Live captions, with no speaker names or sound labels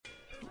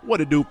What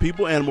it do,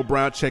 people? Animal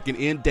Brown checking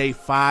in. Day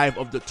 5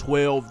 of the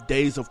 12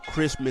 Days of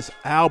Christmas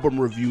album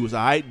reviews,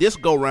 all right? This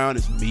go-round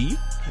is me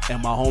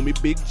and my homie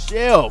Big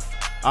Jeff,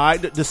 all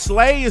right? The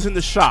sleigh is in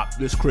the shop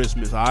this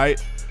Christmas, all right?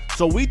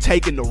 So we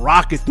taking the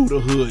rocket through the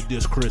hood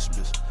this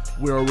Christmas.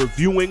 We're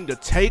reviewing the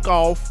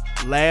Takeoff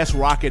Last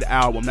Rocket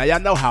album. Now, y'all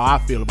know how I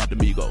feel about the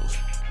Migos.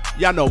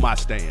 Y'all know my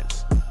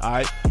stance, all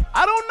right?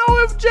 I don't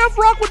know if Jeff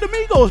rock with the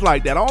Migos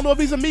like that. I don't know if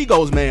he's a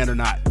Migos man or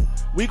not.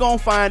 We gonna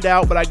find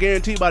out, but I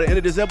guarantee by the end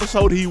of this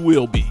episode, he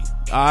will be.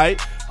 All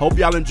right? Hope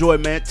y'all enjoy,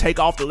 man. Take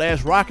off the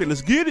last rocket.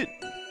 Let's get it.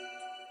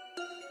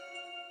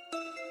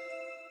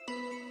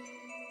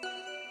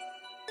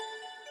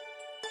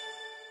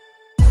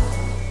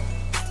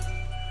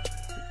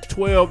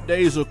 "12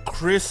 Days of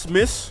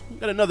Christmas." We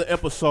got another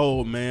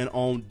episode, man,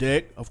 on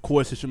deck. Of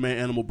course, it's your man,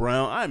 Animal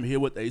Brown. I'm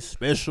here with a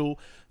special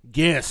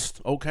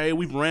guest, okay?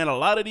 We've ran a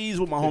lot of these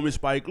with my homie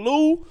Spike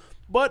Lou.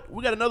 But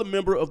we got another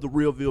member of the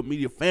Realville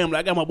Media family.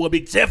 I got my boy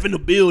Big Jeff in the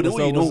building.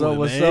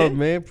 What's up,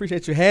 man?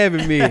 Appreciate you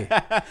having me.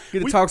 Get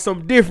to talk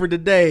something different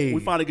today. We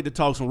finally get to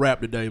talk some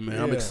rap today, man.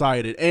 Yeah. I'm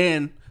excited.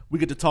 And we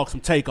get to talk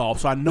some Takeoff,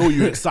 so I know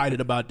you're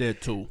excited about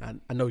that, too.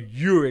 I know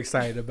you're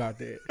excited about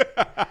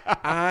that.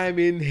 I'm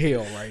in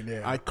hell right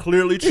now. I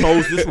clearly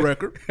chose this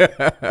record.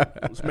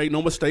 Let's make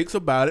no mistakes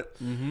about it.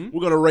 Mm-hmm. We're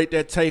going to rate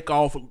that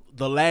Takeoff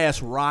The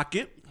Last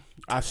Rocket.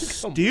 I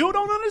still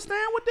don't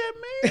understand what that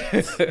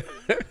means.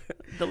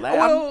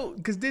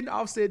 Because didn't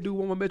Offset do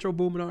one with Metro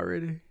Boomin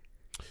already?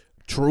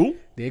 True.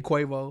 Then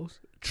Quavo's.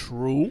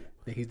 True.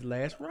 Then he's the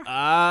last rocket.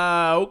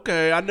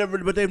 Okay.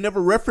 But they've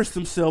never referenced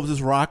themselves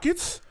as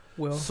Rockets.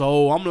 Well,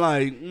 so I'm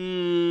like,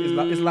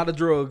 it's a lot of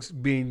drugs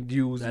being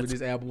used when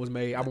this album was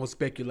made. I won't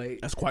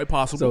speculate. That's quite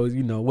possible.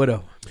 So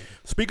whatever.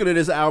 Speaking of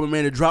this album,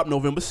 man, it dropped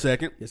November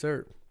 2nd. Yes,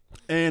 sir.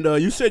 And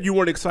you said you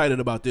weren't excited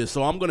about this,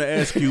 so I'm going to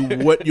ask you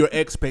what your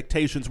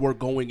expectations were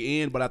going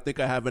in, but I think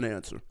I have an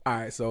answer. All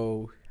right,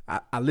 so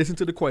I listened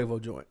to the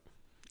Quavo joint.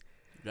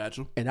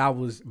 Gotcha. And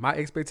my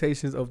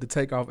expectations of the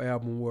Takeoff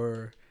album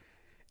were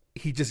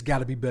he just got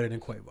to be better than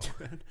Quavo.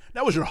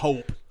 That was your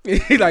hope.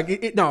 It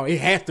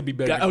has to be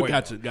better than Quavo.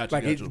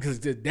 Gotcha. Because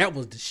that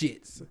was the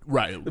shits.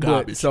 Right,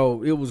 garbage.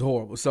 So it was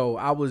horrible. So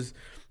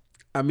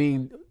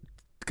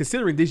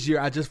considering this year,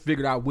 I just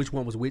figured out which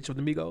one was which of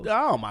the Migos.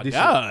 Oh, my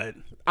God.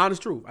 Year.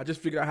 Honest truth. I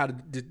just figured out how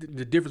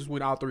the difference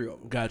between all three of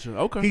them. Gotcha.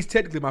 Okay. He's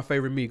technically my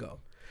favorite Migo.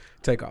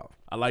 Takeoff.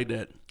 I like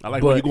that. I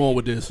like where you're going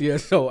with this. Yeah,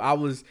 so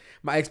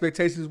my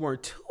expectations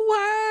weren't too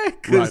high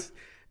because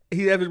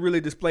he hasn't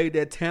really displayed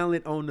that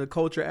talent on the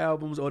Culture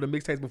albums or the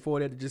mixtapes before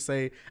that to just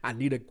say, I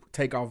need a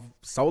Takeoff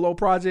solo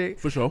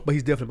project. For sure. But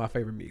he's definitely my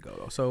favorite Migo,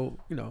 though. So,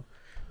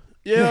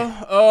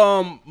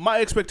 Yeah,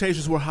 my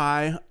expectations were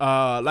high.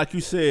 Like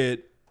you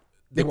said,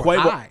 they were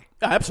high.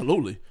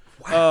 Absolutely.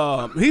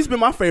 Wow. He's been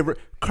my favorite.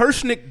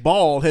 Kershnick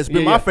Ball has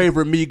been my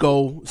favorite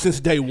Migo since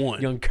day one.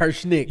 Young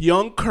Kershnick.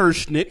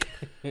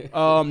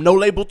 No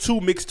Label 2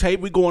 mixtape.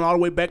 We going all the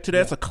way back to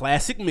that. It's a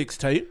classic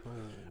mixtape.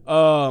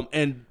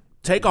 And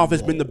Takeoff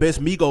has been the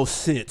best Migo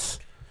since.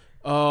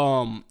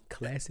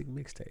 Classic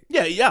mixtape.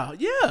 Yeah.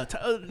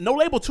 No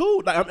Label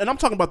 2. And I'm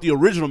talking about the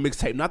original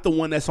mixtape, not the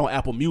one that's on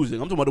Apple Music.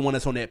 I'm talking about the one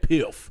that's on that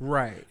Piff.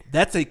 Right.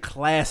 That's a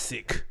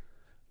classic.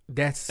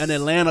 That's an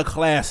Atlanta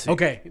classic.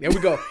 Okay, there we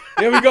go.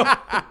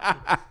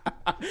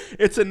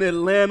 It's an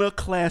Atlanta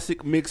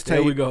classic mixtape.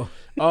 There we go.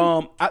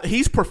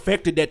 He's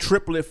perfected that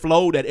triplet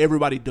flow that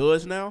everybody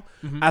does now.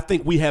 Mm-hmm. I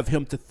think we have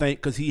him to thank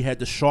because he had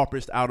the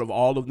sharpest out of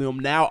all of them.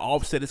 Now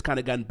Offset has kind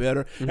of gotten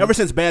better. Mm-hmm. Ever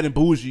since Bad and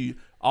Bougie,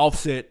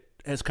 Offset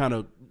has kind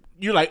of,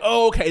 you're like,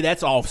 oh, okay,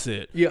 that's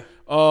Offset. Yeah.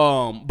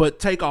 But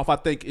Takeoff, I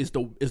think, is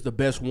the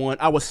best one.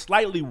 I was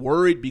slightly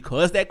worried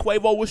because that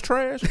Quavo was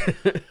trash.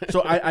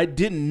 So I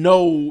didn't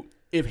know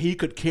if he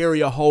could carry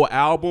a whole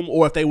album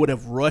or if they would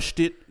have rushed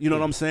it. You know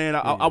what I'm saying?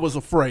 I was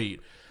afraid.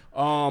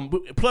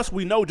 But plus,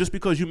 we know just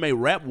because you may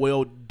rap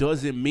well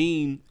doesn't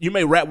mean you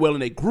may rap well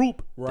in a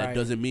group. Right. That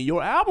doesn't mean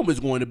your album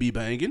is going to be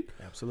banging.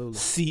 Absolutely.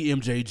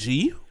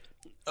 CMJG.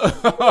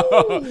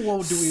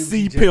 Won't do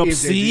C Pimp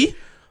C.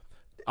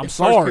 I'm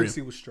sorry. Pimp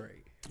C was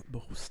straight.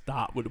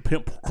 Stop with the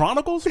Pimp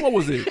Chronicles. What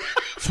was it?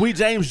 Sweet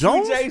James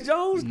Jones. Sweet James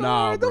Jones.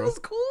 Nah, that was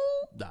cool.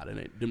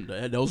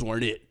 Nah, those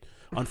weren't it.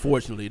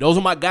 Unfortunately, those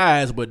are my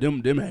guys, but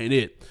them ain't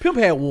it. Pimp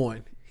had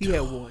one. He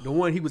had one. The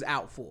one he was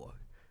out for.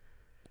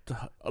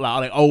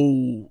 Like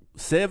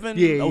 07?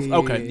 Yeah.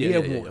 Okay. He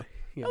had one.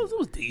 It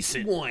was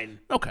decent. One.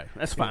 Okay,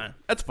 that's fine.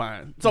 That's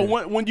fine.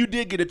 So when you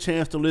did get a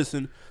chance to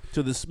listen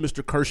to this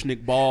Mr.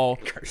 Kershnick Ball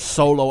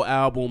solo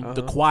album,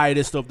 the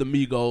quietest of the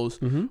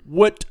Migos,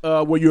 what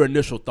were your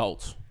initial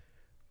thoughts?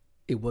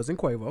 It wasn't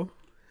Quavo.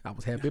 I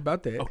was happy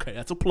about that. Okay,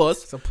 that's a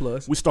plus. It's a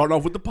plus. We start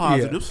off with the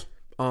positives.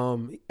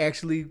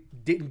 Actually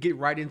didn't get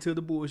right into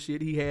the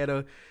bullshit. He had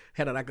a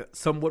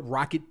somewhat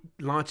rocket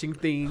launching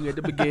theme at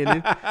the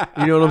beginning.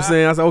 You know what I'm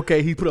saying? I said,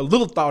 okay, he put a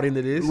little thought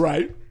into this.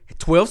 Right.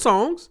 12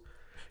 songs.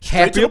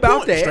 Happy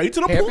about that. Straight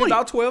to the point. Happy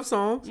about 12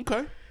 songs.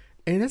 Okay.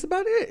 And that's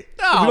about it.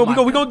 Oh,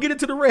 we're going to get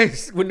into the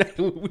rest when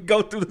we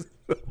go through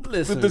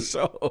the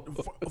show.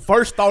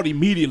 First thought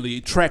immediately,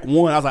 track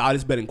one, I was like,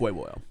 this better than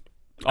Quavo album.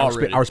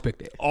 Already. I respect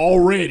that.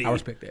 Already. I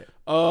respect that.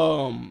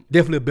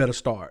 Definitely a better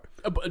start.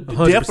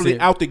 100%.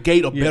 Out the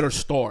gate, a better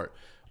start.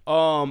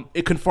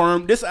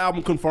 This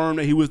album confirmed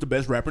that he was the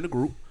best rapper in the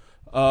group.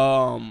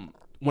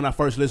 When I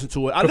first listened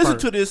to it, I listened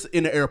to this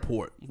in the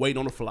airport, waiting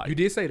on the flight. You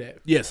did say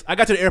that. Yes, I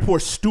got to the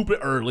airport stupid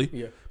early.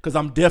 Yeah. Because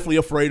I'm definitely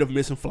afraid of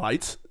missing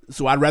flights.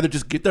 So I'd rather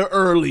just get there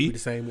early. The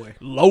same way.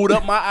 Load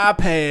up my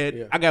iPad.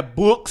 Yeah. I got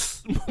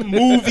books,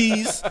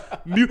 movies.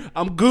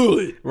 I'm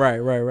good.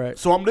 Right.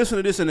 So I'm listening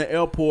to this in the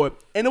airport,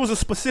 and it was a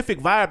specific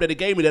vibe that it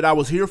gave me that I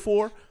was here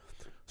for.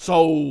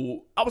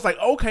 So I was like,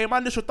 okay, my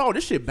initial thought,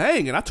 this shit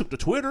banging. I took to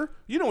Twitter.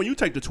 You know, when you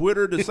take to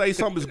Twitter to say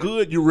something's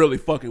good, you're really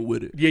fucking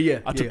with it. Yeah.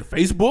 I took to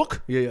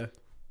Facebook. Yeah.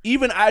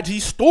 Even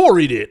IG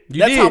storied it.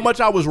 That's did. how much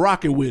I was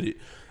rocking with it.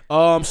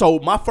 So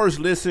my first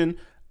listen,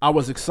 I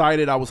was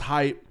excited. I was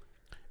hyped.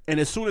 And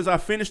as soon as I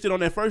finished it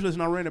on that first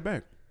listen, I ran it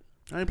back.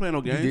 I ain't playing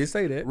no games. You did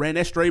say that. Ran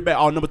that straight back.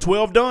 Number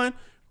 12 done.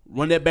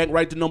 Run that back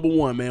right to number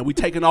 1, man. We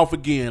taking off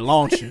again,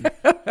 launching.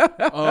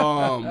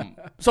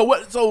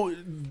 So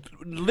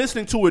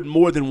listening to it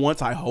more than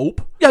once, I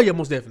hope. Yeah,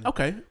 most definitely.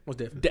 Okay. Most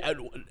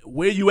definitely.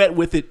 Where you at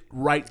with it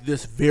right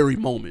this very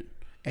moment?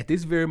 At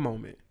this very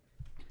moment,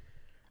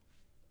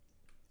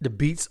 the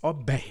beats are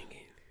banging.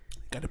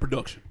 Got the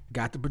production.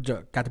 Got the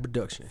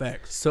production.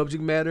 Facts.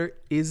 Subject matter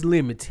is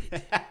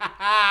limited.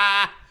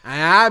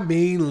 I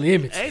mean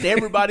limited. Ain't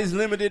everybody's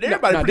limited.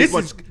 Everybody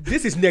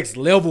this is next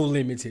level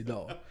limited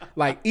though.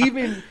 Like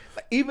even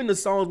the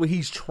songs where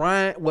he's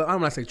trying. Well,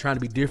 I'm not saying trying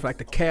to be different, like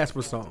the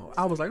Casper song.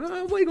 I was like,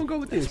 oh, where you gonna go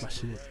with this?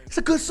 That's my shit. It's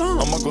a good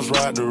song. I'ma go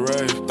ride the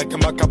rave.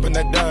 Thinking about copping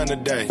that done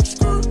today.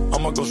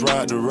 I'ma go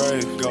ride the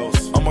rave.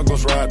 I'ma go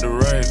ride the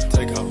rave.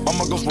 Take off.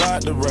 I'ma go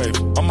ride the rave.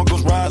 I'ma go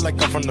ride like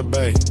I'm from the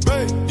Bay.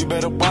 You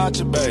better watch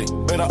it, babe.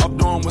 Better up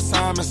doing what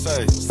Simon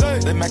say.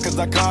 They mad cause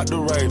I caught the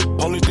rave.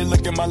 Police, they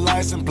look at my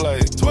license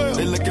plate.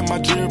 They look at my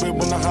jewelry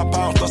when I hop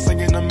out. Start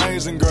singing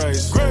Amazing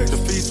Grace. The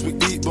feast we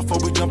eat before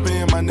we jump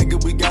in, my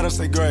nigga, we gotta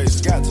say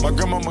grace. My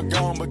grandmama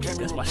gone, but can't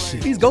be That's my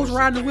shit. He's Ghost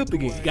riding the whip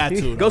again. Got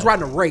to. Ghost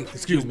riding the Wraith.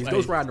 Excuse me.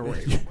 Ghost riding the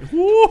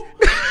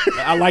Wraith.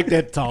 I like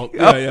that talk.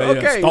 Yeah.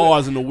 Okay.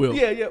 Stars in the whip.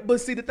 Yeah.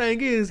 But see, the thing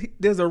is,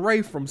 there's a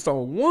Wraith from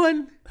song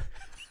 1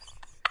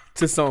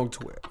 to song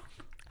 12.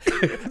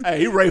 Hey,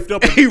 he rafed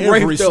up in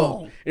every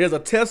song. Up. There's a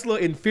Tesla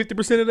in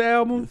 50% of the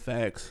album.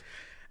 Facts.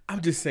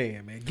 I'm just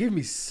saying, man. Give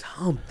me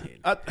something.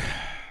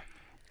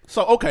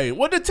 So okay,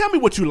 well then tell me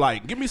what you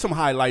like. Give me some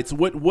highlights.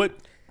 What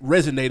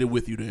resonated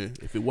with you then?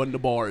 If it wasn't the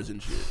bars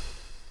and shit.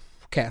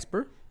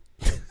 Casper.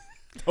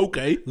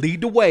 Okay.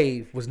 Lead the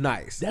Wave was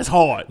nice. That's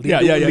hard. Lead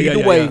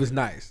the Wave was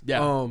nice.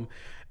 Yeah.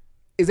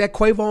 Is that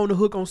Quavo on the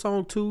hook on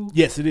song 2?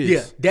 Yes, it is.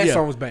 Yeah, that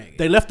song was banging.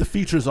 They left the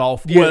features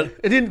off. Yeah, Well,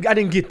 I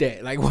didn't get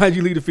that. Like, why'd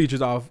you leave the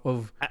features off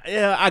of?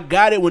 I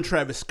got it when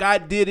Travis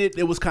Scott did it.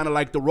 It was kind of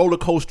like the roller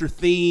coaster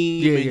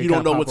theme. Yeah, and you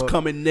don't know what's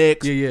coming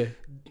next. Yeah.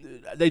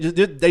 They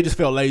just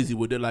felt lazy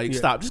with it. Like,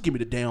 stop, just give me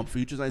the damn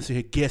features. I ain't sit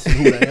here guessing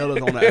who the hell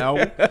is on the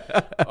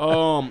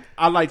album.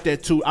 I like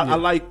that too. I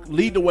like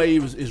Lead the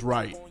Wave is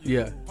right.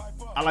 Yeah.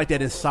 I like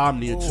that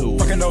Insomnia too.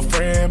 Fucking no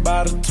friend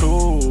by the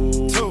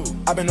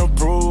two. I've been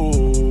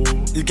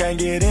approved. You can't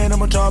get in,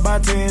 I'ma try by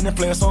 10 and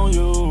flex on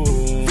you.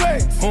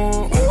 Flex.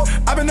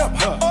 I've been up,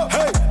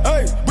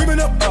 hey, we been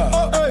up,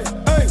 hey,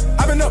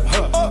 I've been up,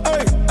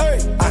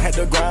 hey, I had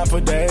to grind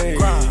for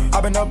days.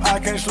 I've been up, I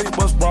can't sleep,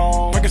 what's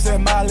wrong? Ricky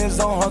said mileage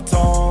on her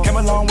tongue. Came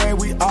a long way,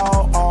 we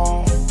all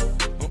on.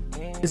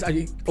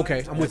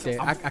 Okay, I'm with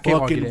that. I can't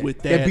argue that.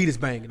 With that beat is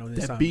banging on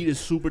this song. That beat is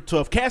super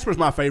tough. Casper's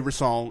my favorite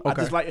song. Okay. I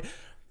just like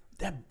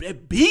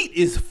that beat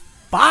is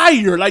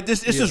fire. Like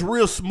this, it's just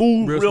real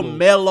smooth, real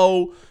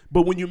mellow.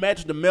 But when you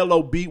match the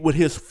mellow beat with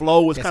his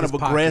flow, it's kind of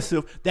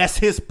aggressive. Pocket. That's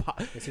his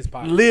pocket.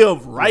 Pocket.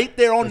 Live right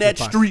there on that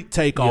street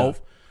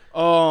takeoff.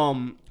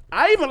 Yeah.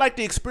 I even like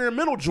the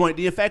experimental joint,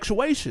 The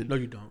Infatuation. No,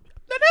 you don't.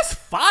 Now, that's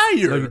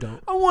fire. No, you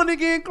don't. I want to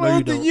get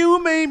close to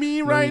you,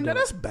 maybe right now.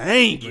 That's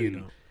banging. No, you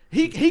don't.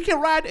 He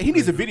can ride. He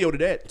needs a video to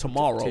that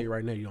tomorrow. I'll tell you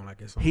right now, you don't like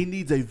that song. He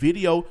needs a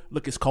video.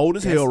 Look, it's cold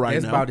as hell right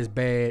now. That's about as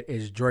bad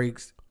as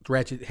Drake's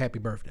Ratchet Happy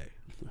Birthday.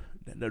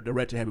 The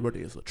Ratchet Happy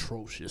Birthday is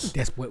atrocious.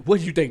 That's what do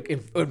you think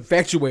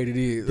infatuated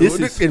is? This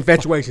is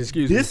infatuation.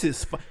 Excuse me. This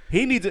is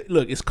he needs to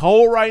look. It's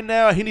cold right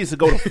now. He needs to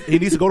go. He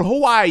needs to go to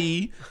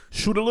Hawaii,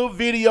 shoot a little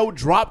video,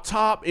 drop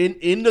top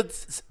in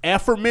the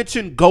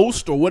aforementioned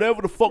Ghost or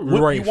whatever the fuck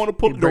whip you want to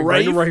put the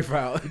Wraith. Bring the Wraith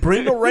out.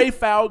 Bring the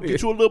Wraith out.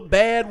 Get you a little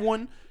bad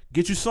one.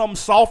 Get you something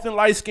soft and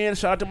light skinned.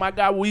 Shout out to my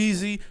guy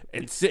Wheezy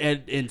and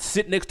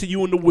sit next to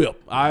you in the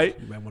whip. All right.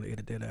 You might want to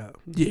edit that out.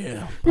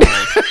 Yeah.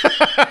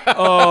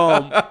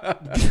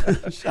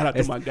 Shout out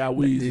to my guy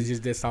Wheezy. It's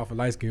just that soft and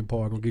light skin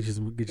part gonna get you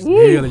some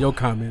hell in your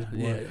comments. Boy.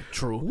 Yeah,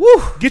 true.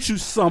 Woo. Get you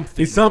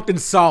something. It's something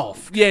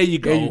soft. Yeah, you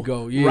go. There you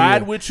go. Yeah,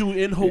 Ride with you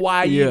in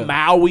Hawaii,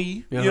 Maui.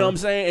 You know what I'm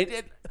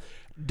saying?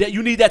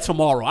 You need that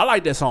tomorrow. I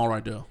like that song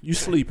right there. You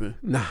sleeping?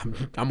 Nah,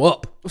 I'm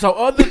up. So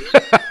other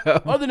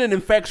than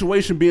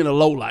Infatuation being a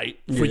low light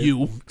for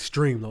you,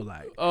 extreme low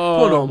light.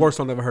 One of the worst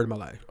song I've ever heard in my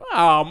life.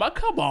 Oh my,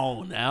 come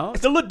on now.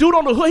 The little dude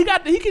on the hook,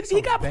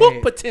 he got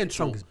hook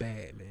potential. Song is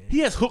bad, man. He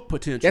has hook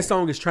potential. That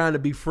song is trying to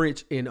be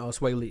French in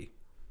Sway Lee.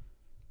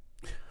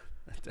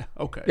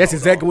 Okay. That's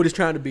exactly what it's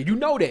trying to be. You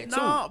know that, too.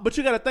 No, but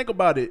you got to think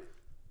about it.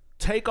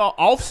 Take off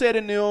Offset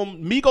and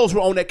them. Migos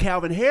were on that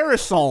Calvin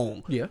Harris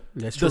song. Yeah,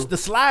 that's true. The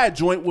slide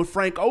joint with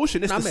Frank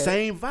Ocean. It's the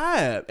same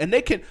vibe, and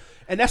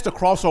that's the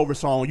crossover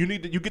song. You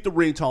get the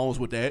ringtones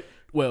with that.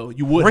 Well,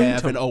 you would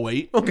have in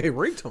 08. Okay,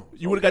 ringtones.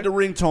 You would have got the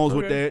ringtones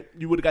with that.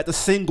 You would have got the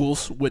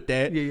singles with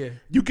that. Yeah.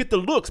 You get the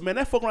looks, man.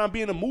 That fuck around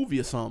being a movie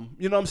or something.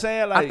 You know what I'm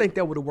saying? Like, I think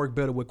that would have worked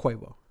better with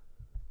Quavo,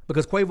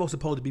 because Quavo's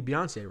supposed to be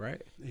Beyonce,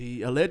 right?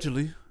 He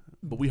allegedly.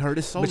 But we heard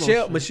his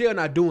solo. Michelle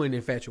not doing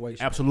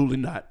Infatuation. Absolutely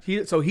not.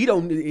 He's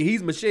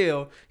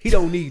Michelle. He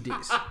don't need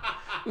this.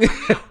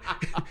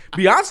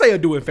 Beyonce will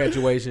do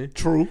Infatuation.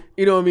 True.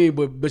 You know what I mean?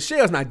 But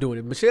Michelle's not doing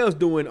it. Michelle's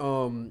doing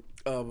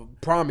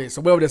Promise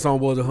or whatever that song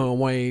was of her and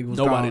Wayne.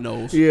 Nobody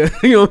knows. Yeah,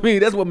 you know what I mean?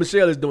 That's what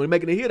Michelle is doing,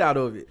 making a hit out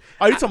of it.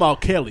 Oh, you talking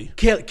about Kelly?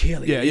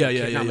 Kelly.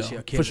 Yeah.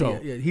 Michelle, Kelly. For sure.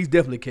 Yeah, he's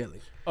definitely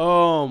Kelly.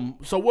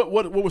 So what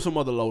were some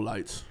other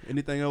lowlights?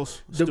 Anything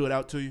else stood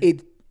out to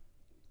you?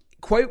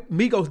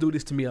 Migos do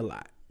this to me a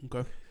lot.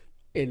 Okay.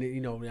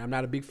 And, I'm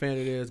not a big fan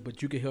of this,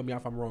 but you can help me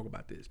out if I'm wrong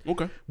about this.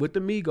 Okay. With the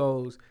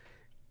Migos,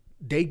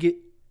 they get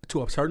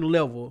to a certain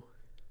level,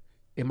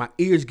 and my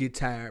ears get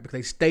tired because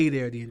they stay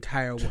there the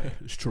entire way.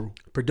 It's true.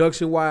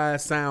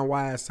 Production-wise,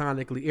 sound-wise,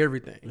 sonically,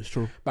 everything. It's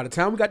true. By the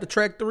time we got to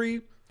track 3,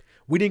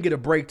 we didn't get a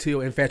break till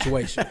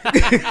Infatuation.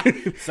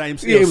 Same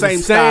skill, same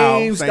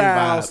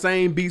style,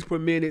 same beats per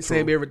minute, True.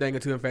 same everything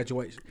until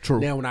Infatuation. True.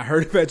 Now, when I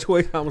heard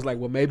Infatuation, I was like,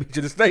 well, maybe it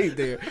should have stayed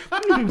there.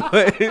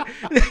 But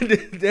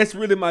that's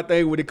really my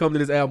thing when it comes to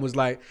this album. It's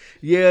like,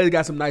 yeah, it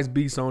got some nice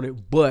beats on it,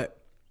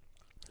 but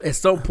at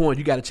some point,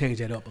 you got to change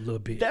that up a little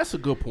bit. That's a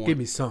good point. Give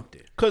me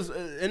something.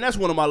 And that's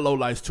one of my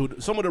lowlights too.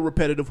 Some of the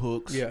repetitive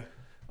hooks. Yeah.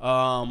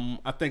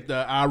 I think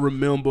that I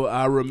remember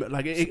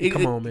like it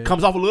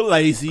comes off a little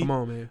lazy. Come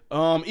on,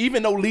 man.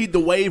 Even though Lead the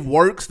Wave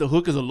works, the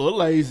hook is a little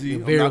lazy.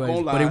 Very I'm not lazy,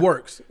 gonna lie. but it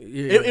works.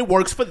 Yeah. It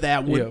works for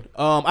that one.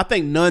 Yeah. I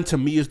think None to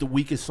me is the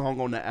weakest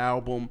song on the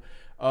album.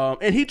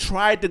 And he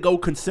tried to go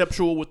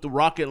conceptual with the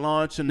rocket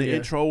launch and the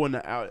intro and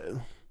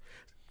the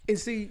and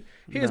see,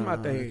 here's my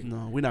thing.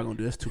 No, we're not gonna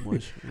do this too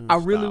much. I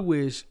really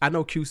wish. I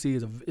know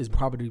QC is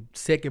probably the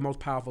second most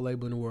powerful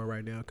label in the world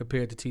right now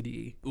compared to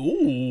TDE.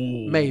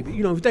 Ooh, maybe, if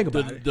you think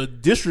about it. The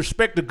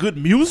disrespect to good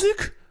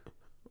music.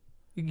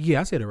 Yeah,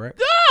 I said it right.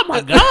 Oh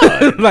my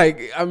god!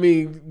 Like, I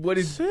mean, what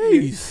is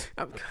this?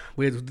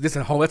 That's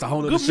a whole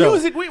other good show.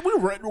 Music.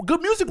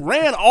 Good music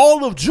ran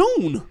all of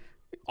June.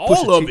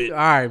 All of it. All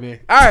right, man.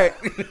 All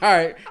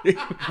right.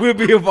 We'll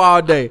be here for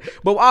all day.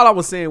 But all I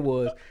was saying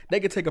was they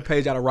could take a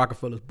page out of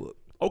Rockefeller's book.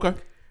 Okay.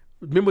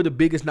 Remember the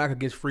biggest knock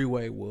against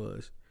Freeway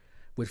was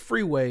with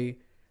Freeway,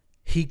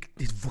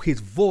 his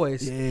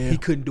voice, he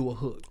couldn't do a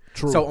hook.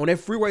 True. So on that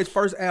Freeway's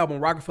first album,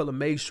 Rockefeller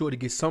made sure to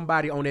get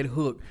somebody on that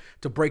hook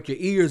to break your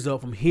ears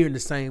up from hearing the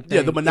same thing.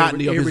 Yeah, the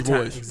monotony of his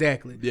time. voice.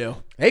 Exactly. Yeah.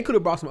 They could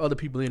have brought some other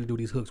people in to do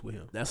these hooks with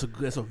him. That's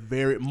a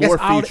very more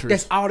features.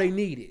 That's all they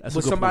needed. That's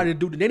but somebody to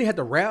do. They didn't have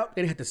to rap.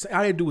 They didn't have to say.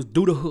 All they had to do was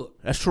do the hook.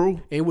 That's true.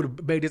 And it would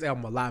have made this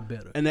album a lot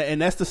better. And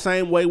that's the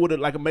same way with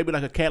maybe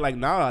a cat like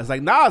Nas.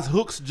 Like Nas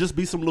hooks just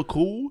be some little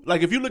cool.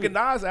 Like if you look at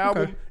Nas'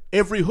 album,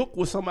 every hook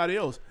was somebody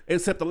else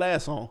except the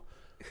last song.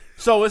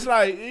 So it's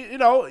like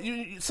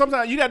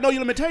sometimes you gotta know your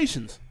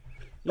limitations.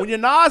 When you're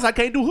Nas, I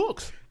can't do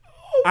hooks.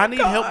 I need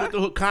help with the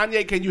hook.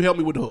 Kanye, can you help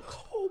me with the hooks?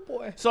 Oh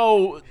boy.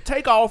 So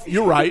Take Off,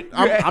 you're right.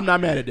 I'm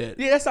not mad at that.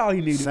 Yeah, that's all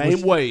he needed.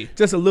 Same way.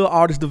 Just a little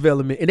artist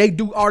development. And they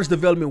do artist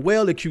development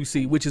well at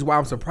QC, which is why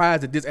I'm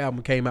surprised that this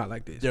album came out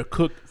like this. They're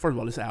cooked. First of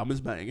all, this album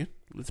is banging.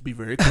 Let's be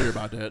very clear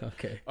about that.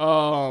 Okay.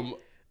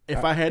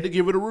 If I had to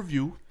give it a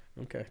review.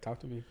 Okay, talk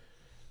to me.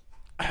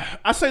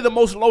 I say the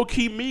most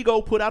low-key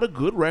Migo put out a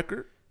good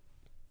record.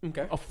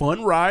 Okay. A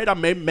fun ride. I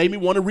made me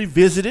want to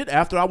revisit it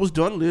after I was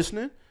done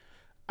listening.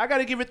 I got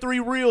to give it 3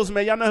 reels,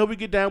 man. Y'all know how we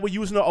get down. We're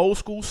using the old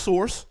school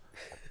source.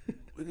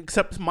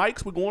 Except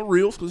mics, we're going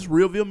reels because it's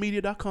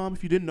realvillemedia.com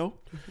if you didn't know.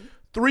 Mm-hmm.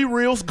 3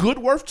 reels, good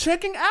worth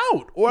checking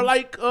out. Or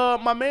like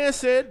my man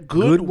said,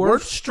 good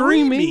worth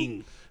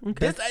streaming.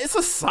 Okay. It's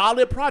a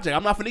solid project.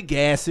 I'm not going to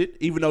gas it,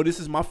 even though this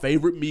is my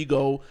favorite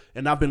Migo,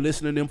 and I've been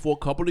listening to them for a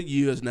couple of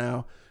years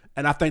now.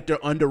 And I think they're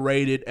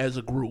underrated as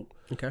a group.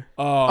 Okay.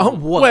 What?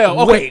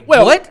 Well, okay. Wait,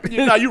 what?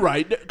 No, you're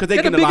right. Because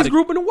they're the biggest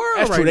group in the world.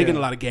 That's right true. They're now. getting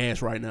a lot of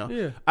gas right now.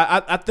 Yeah.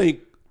 I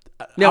think.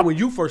 Now, when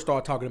you first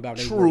started talking about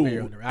it, true,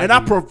 and I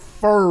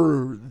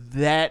prefer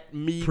that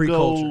Migos.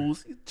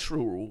 Pre-culture.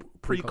 True,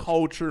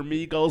 pre-culture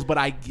Migos, but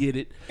I get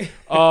it.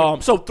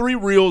 So 3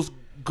 reels,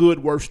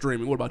 good, worth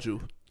streaming. What about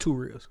you? 2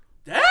 reels.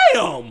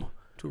 Damn.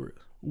 2 reels.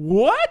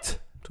 What?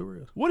 2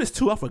 reels. What is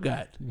 2? I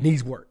forgot.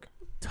 Needs work.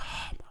 Oh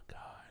my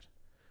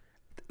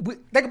god.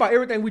 Think about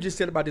everything we just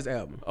said about this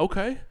album.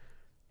 Okay.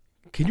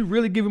 Can you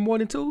really give it more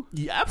than 2?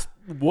 Yeah.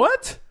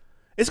 What?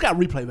 It's got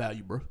replay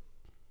value, bro.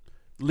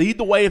 Lead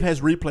the Wave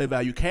has replay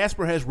value.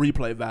 Casper has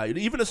replay value.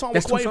 Even the song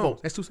with Quavo.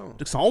 That's 2 songs.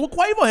 The song with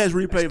Quavo has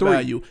replay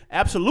value.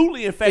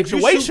 Absolutely,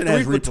 Infatuation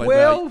has replay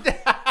value.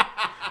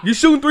 You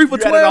shooting 3 for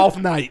You had 12? an off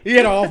night. He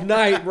had an off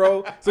night,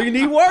 bro. So you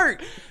need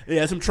work.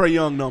 Yeah, some Trae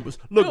Young numbers.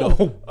 Look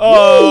Oh.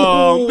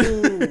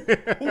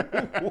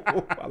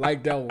 though. I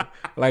like that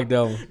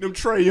one. Them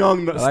Trae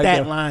Young like stat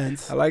that.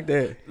 lines. I like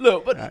that.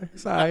 Look, but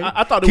It's all right.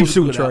 I thought it Keep was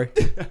shooting, good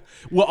Trey.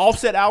 Will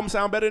Offset album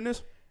sound better than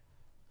this?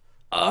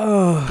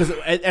 Because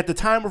at the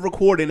time of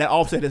recording, that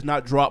Offset has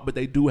not dropped, but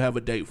they do have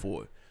a date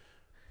for it.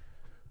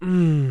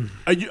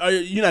 Are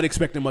you not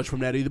expecting much from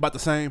that either? About the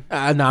same? No,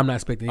 I'm not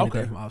expecting anything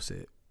Okay. from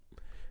Offset.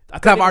 I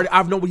Cause think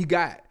I've known what he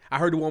got. I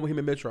heard the one with him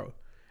in Metro,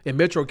 and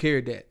Metro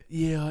carried that.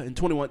 yeah, in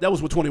 21. That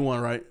was with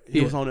 21, right? He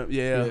Yeah. was on it.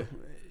 Yeah. Yeah.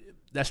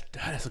 That's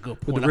a good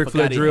With point. the I Ric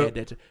Flair forgot he drill.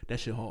 had that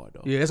shit hard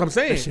though. Yeah, that's what I'm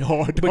saying. That shit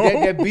hard, But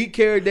dog. that beat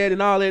carried that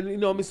and all that. You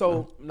know what I mean?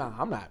 So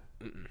I'm not.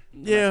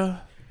 Yeah.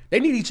 They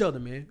need each other,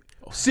 man.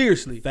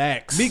 Seriously,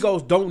 Facts.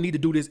 Migos don't need to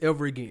do this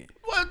ever again.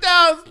 Well,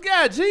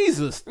 God,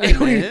 Jesus. Hey,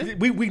 man.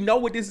 we know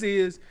what this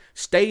is.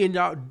 Stay in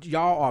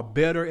y'all are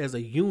better as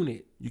a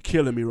unit. You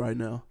killing me right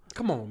now.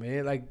 Come on,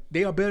 man. Like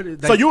they are better.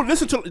 Like, So you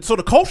listen to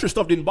the culture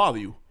stuff didn't bother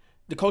you.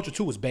 the Culture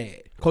 2 was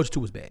bad. Culture 2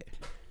 was bad.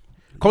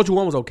 Culture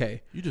 1 was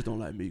okay. You just don't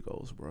like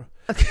Migos, bro.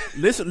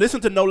 listen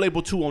to No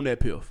Label 2 on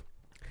that piff.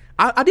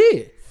 I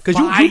did. Because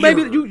you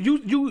maybe Fire.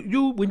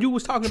 you when you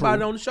was talking about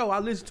it on the show, I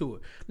listened to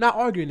it. Not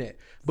arguing that.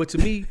 But to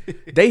me,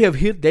 they've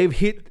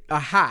hit a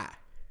high.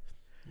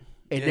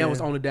 And now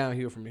it's on the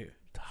downhill from here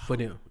for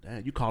them.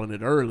 Damn, you calling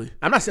it early.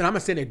 I'm not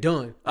saying they're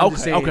done. I'm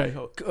just saying, Okay.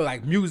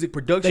 like music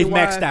production. They've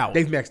maxed out.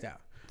 They've maxed out.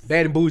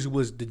 Bad and Bougie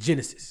was the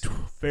genesis.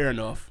 Fair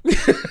enough.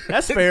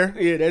 That's fair.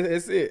 Yeah,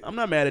 that's it. I'm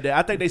not mad at that.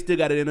 I think they still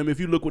got it in them. If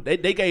you look what they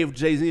gave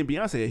Jay-Z and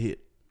Beyonce a hit.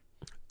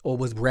 Or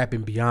was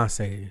rapping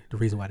Beyonce the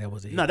reason why that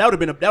was a hit? No, that would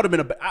have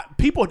been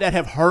people that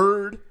have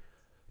heard.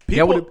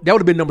 That would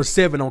have been number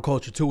 7 on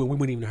Culture 2, and we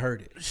wouldn't even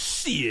heard it.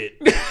 Shit.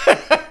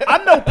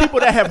 I know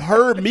people that have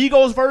heard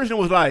Migos version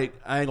was like,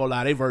 I ain't gonna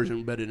lie, they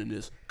version better than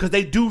this because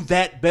they do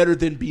that better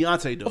than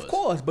Beyonce does. Of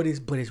course, but it's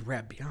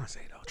rap Beyonce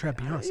though, trap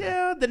Beyonce.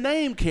 Yeah, the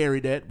name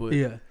carried that, but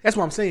Yeah, that's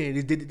what I'm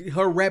saying.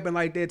 Her rapping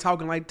like that,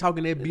 talking that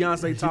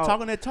Beyonce she talk.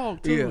 talking that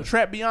talk too. Yeah.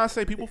 Trap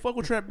Beyonce, people fuck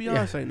with Trap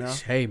Beyonce now.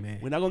 Hey man,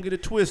 We're not gonna get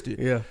it twisted.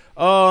 Yeah.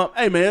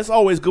 Hey man, it's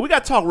always good. We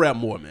gotta talk rap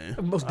more, man.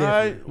 Most All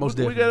definitely. right? Most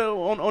we definitely.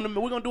 gotta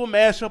we're gonna do a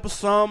mashup of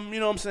some. You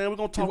know what I'm saying? We're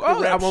gonna talk the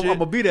I'm rap shit.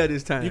 gonna be there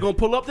this time. You gonna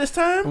pull up this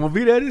time? I'm gonna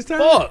be there this time.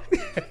 Fuck.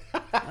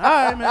 All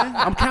right, man.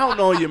 I'm counting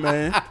on you,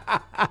 man.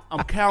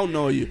 I'm counting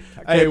on you.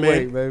 Hey, can't man.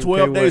 wait, baby. 12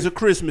 Can't Days wait. of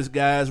Christmas,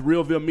 guys.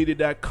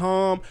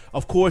 RealVilleMedia.com.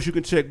 Of course, you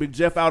can check Big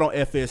Jeff out on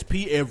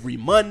FSP every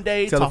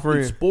Monday. Tell a Talking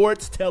friend.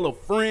 sports. Tell a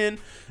friend.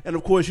 And,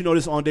 of course, you know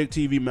this On Deck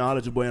TV, man. I'll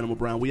let your boy Animal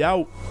Brown. We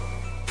out.